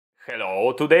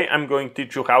Hello, today I'm going to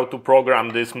teach you how to program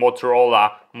this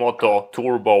Motorola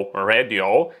Mototrbo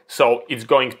radio. So it's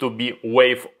going to be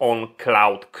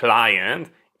WaveOnCloud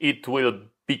client. It will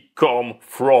become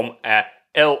from a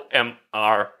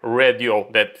LMR radio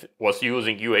that was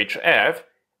using UHF,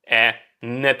 a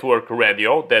network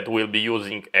radio that will be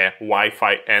using a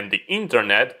Wi-Fi and the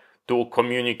internet to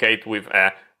communicate with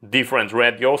different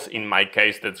radios. In my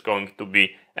case, that's going to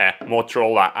be a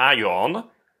Motorola Ion.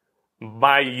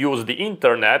 By use the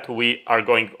internet, we are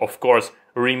going, of course,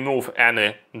 remove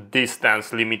any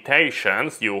distance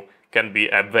limitations. You can be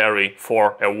very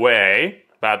far away,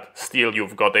 but still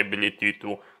you've got the ability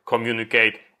to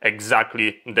communicate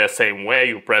exactly the same way.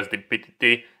 You press the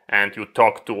PTT and you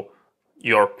talk to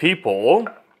your people.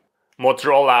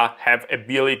 Motorola have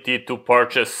ability to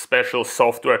purchase special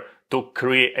software to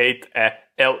create a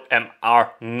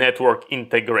LMR network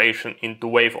integration into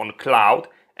WaveOnCloud.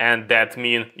 And that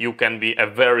means you can be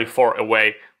very far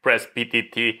away, press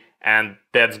PTT, and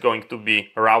that's going to be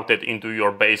routed into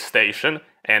your base station,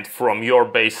 and from your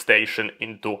base station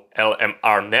into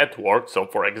LMR network, so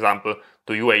for example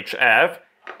to UHF,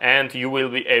 and you will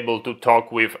be able to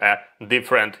talk with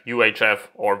different UHF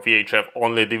or VHF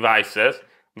only devices,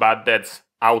 but that's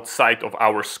outside of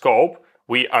our scope.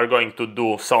 We are going to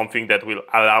do something that will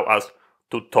allow us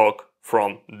to talk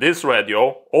from this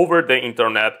radio over the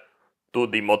internet to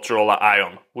the Motorola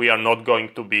Ion. We are not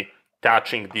going to be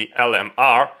touching the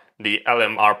LMR. The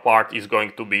LMR part is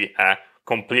going to be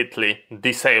completely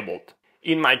disabled.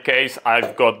 In my case,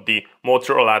 I've got the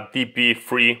Motorola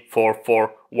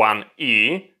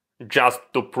DP3441e. Just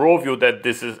to prove you that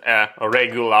this is a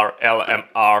regular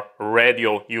LMR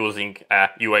radio using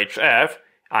UHF,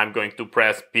 I'm going to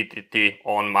press PTT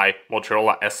on my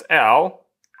Motorola SL.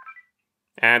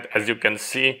 And as you can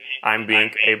see, I'm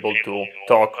being able to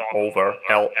talk over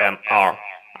LMR.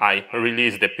 I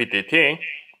release the PTT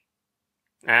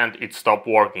and it stopped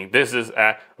working. This is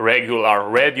a regular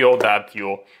radio that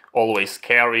you always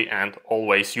carry and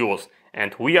always use.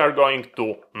 And we are going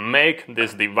to make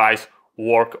this device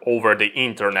work over the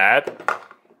internet.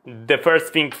 The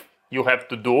first thing you have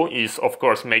to do is, of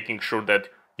course, making sure that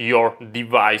your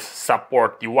device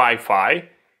supports the Wi-Fi.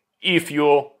 If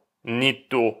you need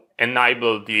to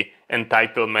enable the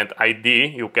entitlement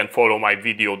ID, you can follow my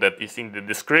video that is in the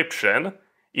description.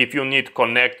 If you need to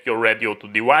connect your radio to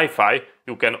the Wi-Fi,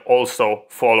 you can also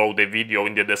follow the video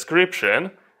in the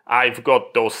description. I've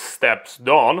got those steps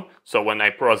done, so when I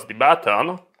press the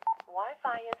button,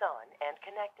 Wi-Fi is on and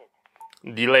connected.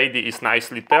 The lady is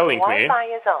nicely telling me Wi-Fi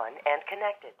is on and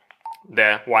connected.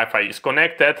 The Wi-Fi is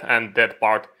connected and that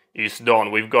part is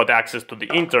done. We've got access to the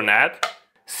internet.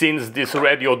 Since this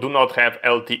radio do not have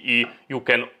LTE, you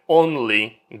can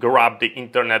only grab the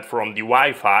internet from the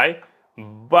Wi-Fi,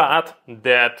 but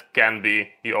that can be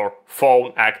your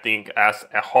phone acting as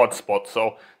a hotspot.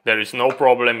 So there is no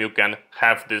problem, you can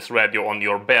have this radio on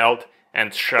your belt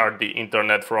and share the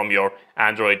internet from your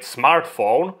Android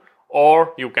smartphone,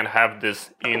 or you can have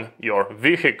this in your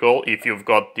vehicle if you've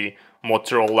got the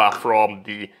Motorola from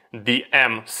the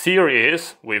DM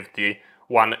series with the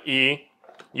 1E.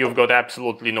 You've got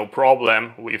absolutely no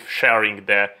problem with sharing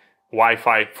the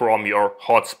Wi-Fi from your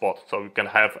hotspot. So you can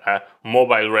have a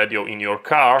mobile radio in your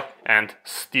car and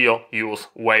still use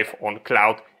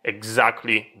WaveOnCloud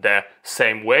exactly the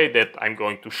same way that I'm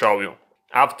going to show you.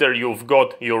 After you've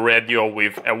got your radio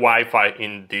with a Wi-Fi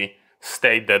in the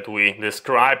state that we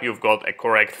described, you've got a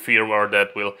correct firmware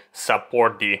that will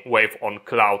support the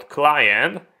WaveOnCloud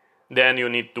client, then you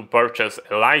need to purchase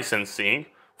a licensing.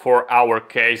 For our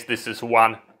case, this is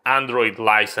one Android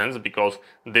license because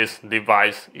this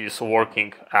device is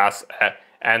working as an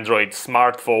Android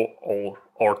smartphone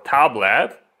or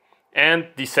tablet, and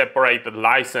the separated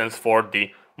license for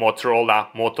the Motorola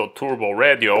Mototrbo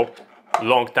radio.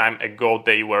 Long time ago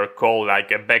they were called like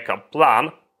a backup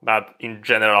plan, but in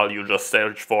general you just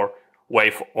search for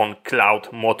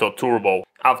WaveOnCloud Mototrbo.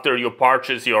 After you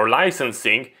purchase your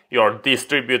licensing, your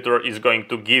distributor is going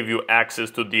to give you access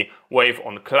to the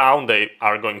WaveOnCloud. They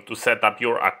are going to set up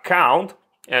your account,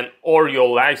 and all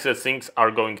your licensings are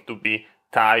going to be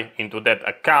tied into that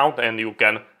account, and you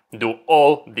can do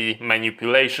all the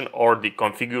manipulation or the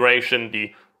configuration,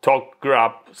 the talk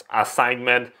grab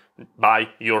assignment by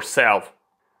yourself.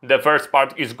 The first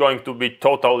part is going to be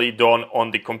totally done on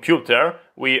the computer.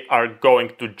 We are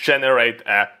going to generate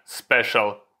a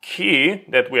special key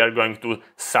that we are going to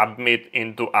submit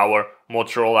into our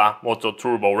Motorola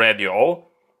Mototrbo radio.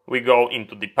 We go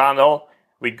into the panel,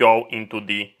 we go into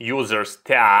the users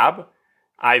tab.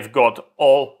 I've got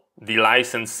all the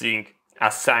licensing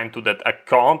assigned to that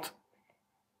account.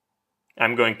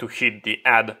 I'm going to hit the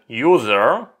add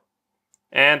user.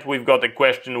 And we've got a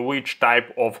question which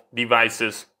type of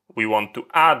devices we want to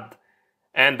add.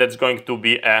 And that's going to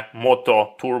be a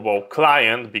Mototrbo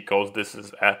client, because this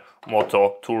is a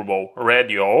Mototrbo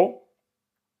radio.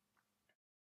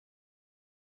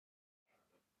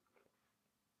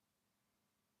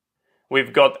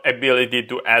 We've got ability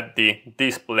to add the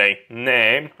display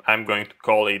name. I'm going to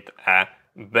call it a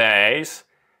base.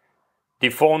 The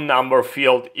phone number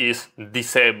field is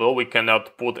disabled. We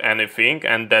cannot put anything,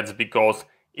 and that's because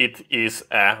it is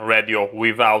a radio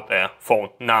without a phone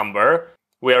number.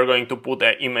 We are going to put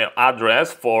an email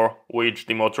address for which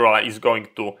the Motorola is going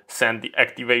to send the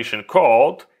activation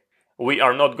code. We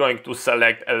are not going to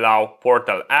select allow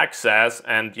portal access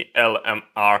and the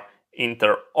LMR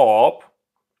interop.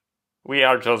 We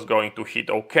are just going to hit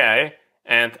OK,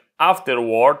 and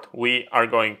afterward we are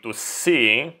going to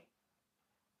see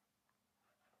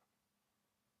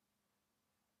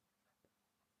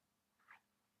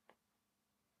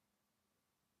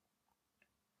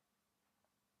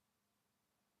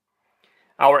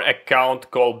our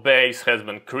account called base has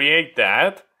been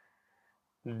created.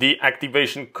 The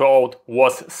activation code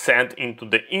was sent into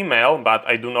the email, but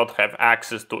I do not have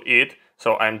access to it.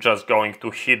 So I'm just going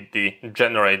to hit the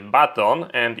generate button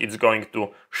and it's going to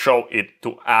show it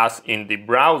to us in the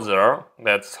browser.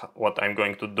 That's what I'm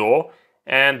going to do.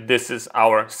 And this is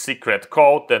our secret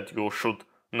code that you should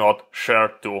not share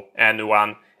to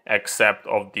anyone except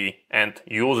of the end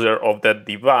user of that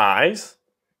device.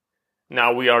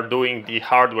 Now we are doing the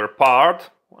hardware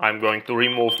part. I'm going to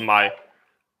remove my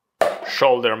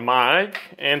shoulder mic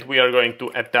and we are going to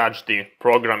attach the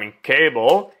programming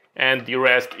cable, and the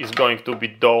rest is going to be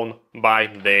done by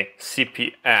the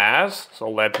CPS. So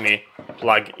let me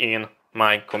plug in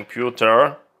my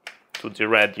computer to the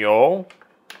radio.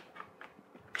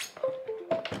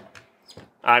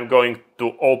 I'm going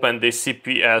to open the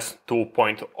CPS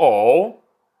 2.0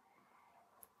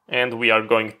 and we are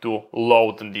going to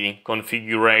load the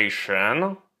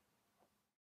configuration.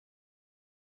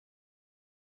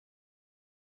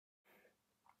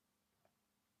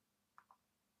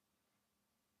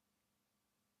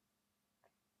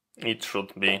 It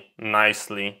should be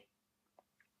nicely.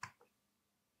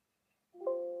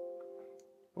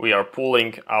 We are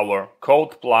pulling our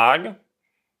code plug.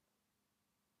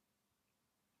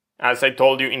 As I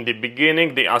told you in the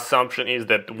beginning, the assumption is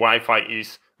that Wi-Fi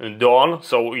is done,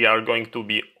 so we are going to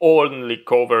be only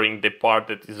covering the part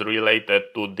that is related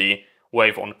to the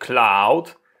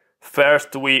WaveOnCloud.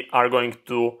 First, we are going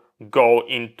to go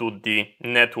into the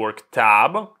network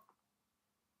tab.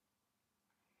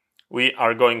 We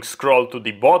are going to scroll to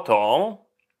the bottom,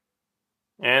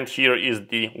 and here is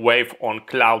the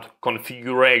WaveOnCloud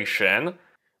configuration.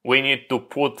 We need to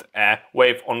put a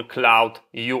WaveOnCloud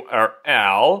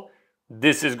URL.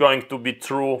 This is going to be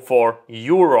true for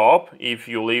Europe if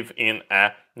you live in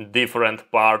a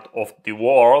different part of the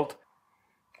world.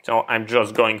 So I'm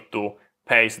just going to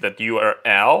paste that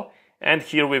URL, and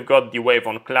here we've got the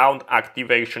WaveOnCloud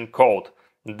activation code.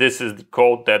 This is the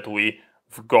code that we've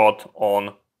got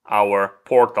on our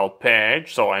portal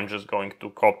page, so I'm just going to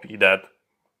copy that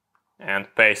and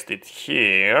paste it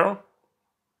here.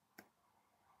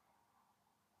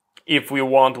 If we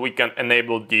want, we can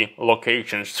enable the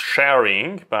location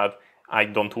sharing, but I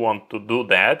don't want to do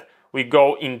that. We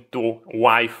go into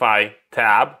Wi-Fi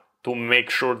tab to make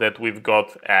sure that we've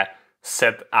got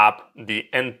set up the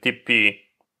NTP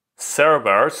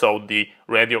server, so the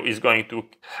radio is going to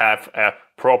have a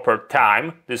proper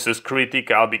time. This is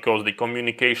critical because the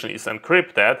communication is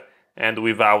encrypted, and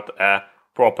without a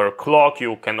proper clock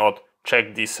you cannot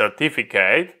check the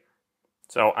certificate.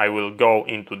 So I will go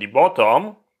into the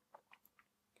bottom,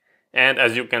 and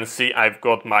as you can see, I've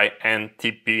got my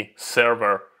NTP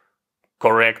server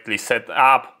correctly set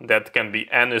up. That can be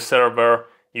any server.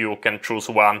 You can choose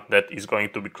one that is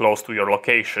going to be close to your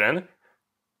location.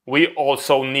 We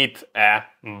also need a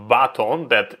button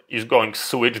that is going to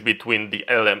switch between the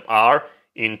LMR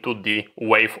into the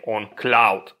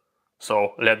WaveOnCloud.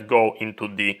 So let's go into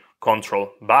the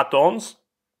control buttons.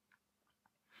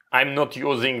 I'm not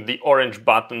using the orange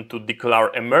button to declare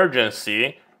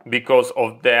emergency. Because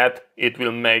of that, it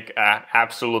will make an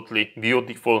absolutely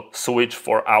beautiful switch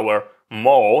for our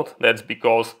mode. That's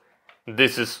because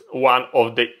this is one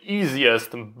of the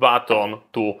easiest buttons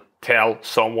to tell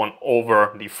someone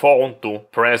over the phone to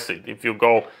press it. If you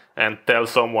go and tell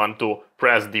someone to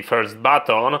press the first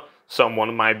button,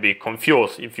 someone might be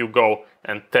confused. If you go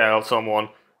and tell someone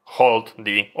hold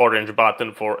the orange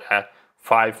button for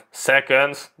 5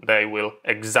 seconds, they will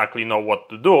exactly know what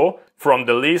to do. From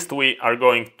the list, we are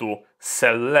going to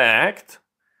select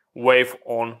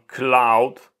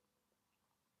WaveOnCloud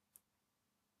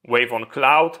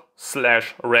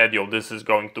WaveOnCloud/radio. This is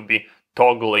going to be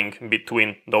toggling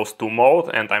between those two modes,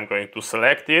 and I'm going to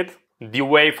select it. The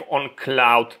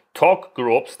WaveOnCloud talk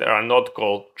groups, they are not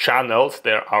called channels,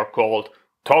 they are called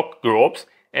talk groups,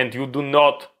 and you do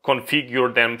not configure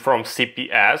them from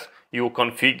CPS, you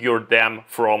configure them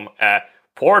from a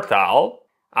portal.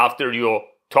 After you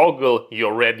toggle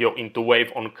your radio into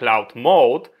WaveOnCloud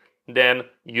mode, then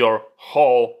your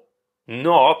whole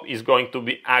knob is going to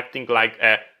be acting like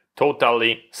a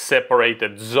totally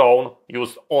separated zone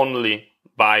used only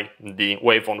by the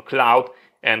WaveOnCloud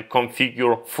and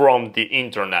configure from the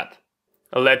internet.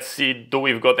 Let's see, do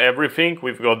we've got everything?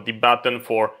 We've got the button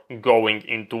for going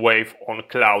into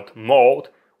WaveOnCloud mode.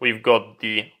 We've got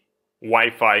the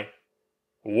Wi-Fi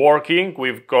working.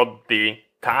 We've got the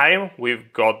time.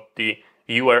 We've got the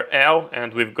URL,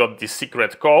 and we've got the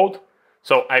secret code.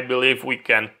 So I believe we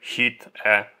can hit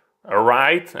a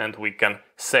write and we can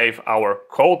save our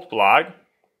code plug.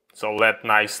 So let's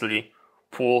nicely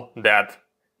pull that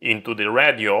into the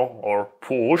radio, or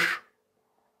push,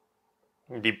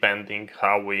 depending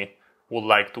how we would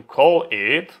like to call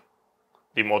it.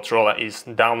 The Motorola is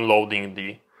downloading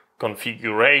the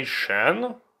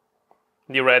configuration.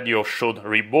 The radio should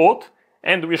reboot,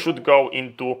 and we should go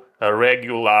into a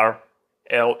regular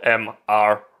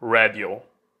LMR radio.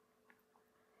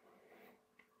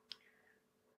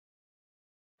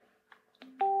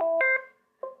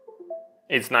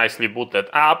 It's nicely booted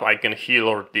up. I can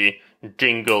hear the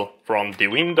jingle from the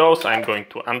Windows. I'm going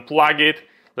to unplug it.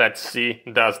 Let's see,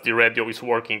 does the radio is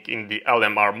working in the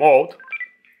LMR mode.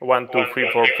 1, 2,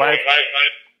 3, 4, 5.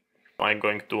 I'm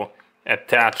going to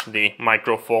attach the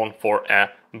microphone for a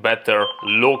better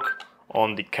look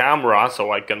on the camera,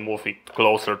 so I can move it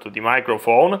closer to the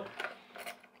microphone.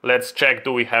 Let's check,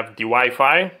 do we have the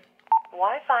Wi-Fi?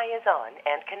 Wi-Fi is on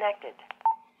and connected.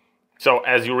 So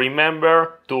as you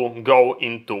remember, to go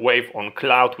into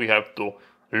WaveOnCloud, we have to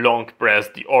long press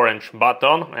the orange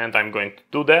button, and I'm going to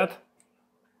do that.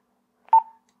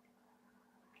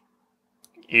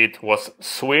 It was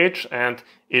switched and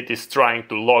it is trying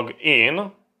to log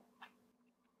in.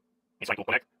 It's trying to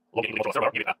connect, log into the Motorola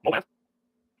server, give it a moment.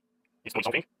 It's doing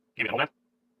something, give it a moment.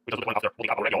 We just do the point after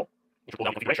pulling up our radio. You should pull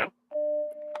down configuration.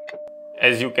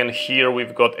 As you can hear,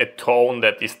 we've got a tone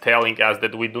that is telling us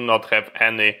that we do not have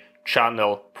any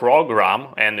channel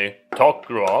program, any talk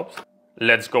groups.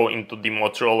 Let's go into the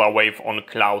Motorola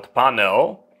WaveOnCloud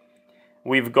panel.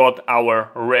 We've got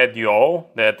our radio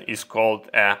that is called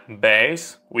a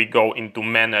base. We go into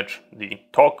manage the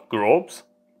talk groups.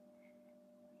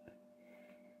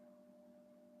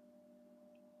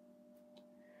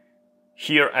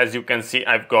 Here, as you can see,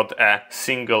 I've got a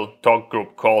single talk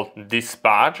group called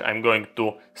dispatch. I'm going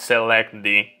to select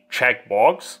the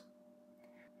checkbox.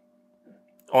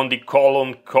 On the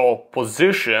column call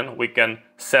position, we can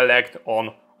select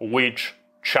on which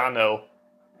channel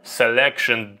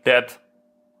selection that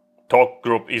talk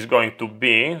group is going to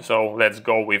be. So let's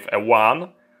go with a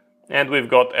 1. And we've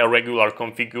got a regular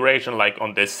configuration, like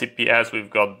on the CPS, we've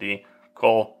got the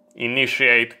call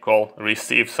initiate, call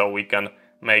receive, so we can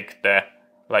make the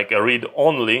like a read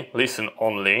only, listen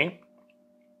only.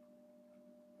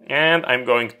 And I'm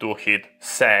going to hit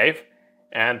save.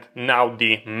 And now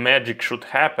the magic should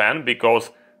happen,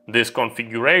 because this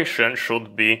configuration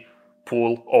should be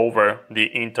pulled over the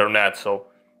internet. So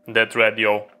that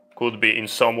radio could be in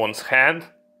someone's hand,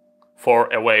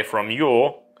 far away from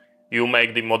you. You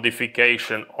make the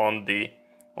modification on the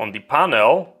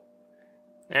panel,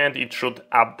 and it should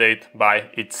update by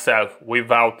itself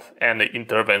without any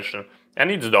intervention. And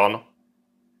it's done.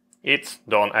 It's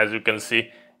done. As you can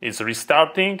see, it's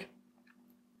restarting.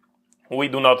 We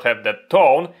do not have that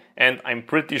tone, and I'm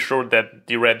pretty sure that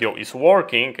the radio is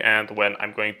working. And when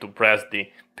I'm going to press the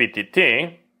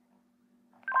PTT,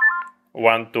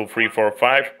 1, 2, 3, 4,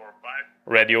 5,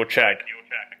 radio check,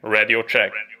 radio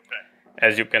check.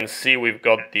 As you can see, we've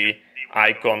got the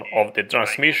icon of the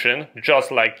transmission,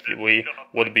 just like we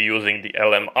would be using the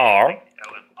LMR.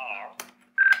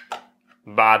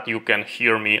 But you can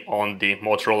hear me on the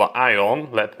Motorola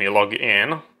Ion. Let me log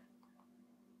in.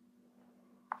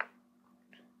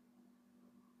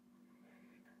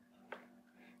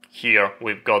 Here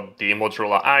we've got the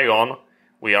Motorola Ion.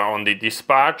 We are on the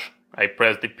dispatch. I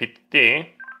press the PTT.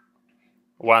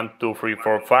 1, 2, 3,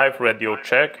 4, 5, radio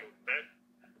check.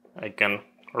 I can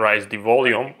raise the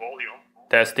volume.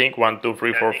 Testing, 1, 2,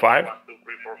 3, 4, 5.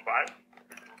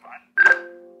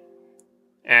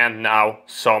 And now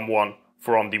someone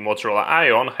from the Motorola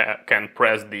Ion can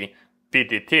press the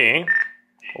PTT.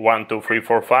 1, 2, 3,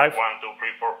 4, 5.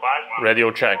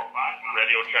 Radio check.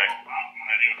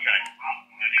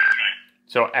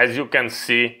 So as you can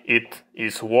see, it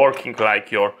is working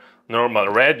like your normal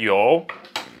radio,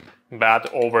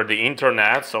 but over the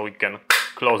internet. So we can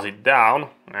close it down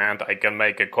and I can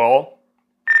make a call.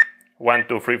 1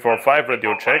 2 3 4 5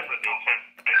 radio check.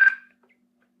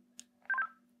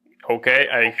 Okay,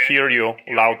 I hear you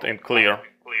loud and clear.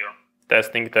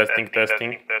 Testing, testing,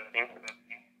 testing.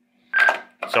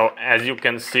 So as you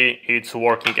can see, it's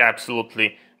working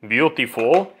absolutely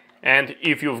beautiful. And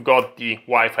if you've got the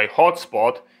Wi-Fi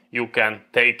hotspot, you can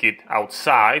take it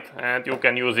outside and you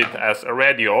can use it as a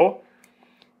radio.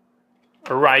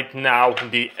 Right now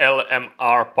the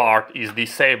LMR part is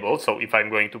disabled, so if I'm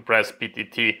going to press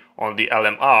PTT on the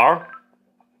LMR,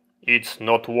 it's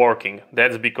not working.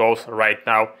 That's because right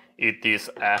now it is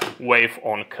a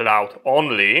WaveOnCloud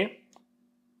only.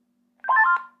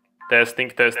 Testing,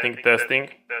 testing, testing.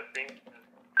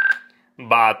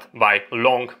 But by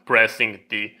long pressing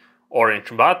the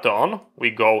orange button, we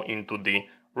go into the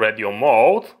radio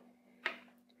mode.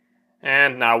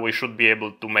 And now we should be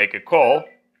able to make a call.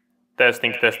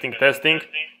 Testing, testing, testing.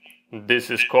 This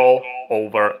is call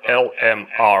over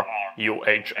LMR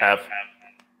UHF.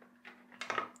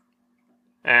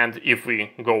 And if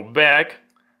we go back,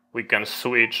 we can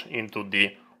switch into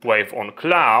the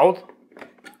WaveOnCloud.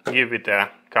 Give it a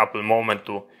couple moments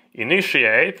to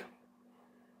initiate.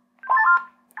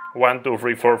 1 2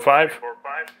 3 4 5.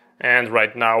 And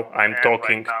right now I'm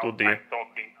talking to the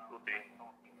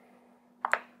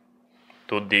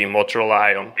Motorola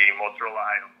Ion.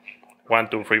 1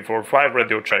 2 3 4 5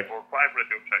 radio check.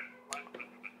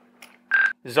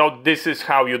 So this is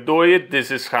how you do it. This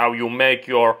is how you make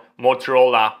your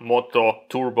Motorola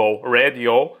Mototrbo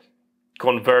radio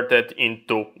converted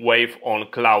into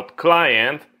WaveOnCloud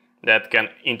client that can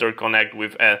interconnect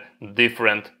with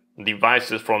different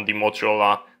devices from the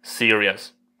Motorola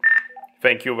series.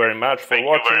 Thank you very much for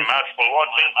watching.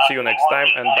 See you next time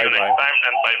and bye bye.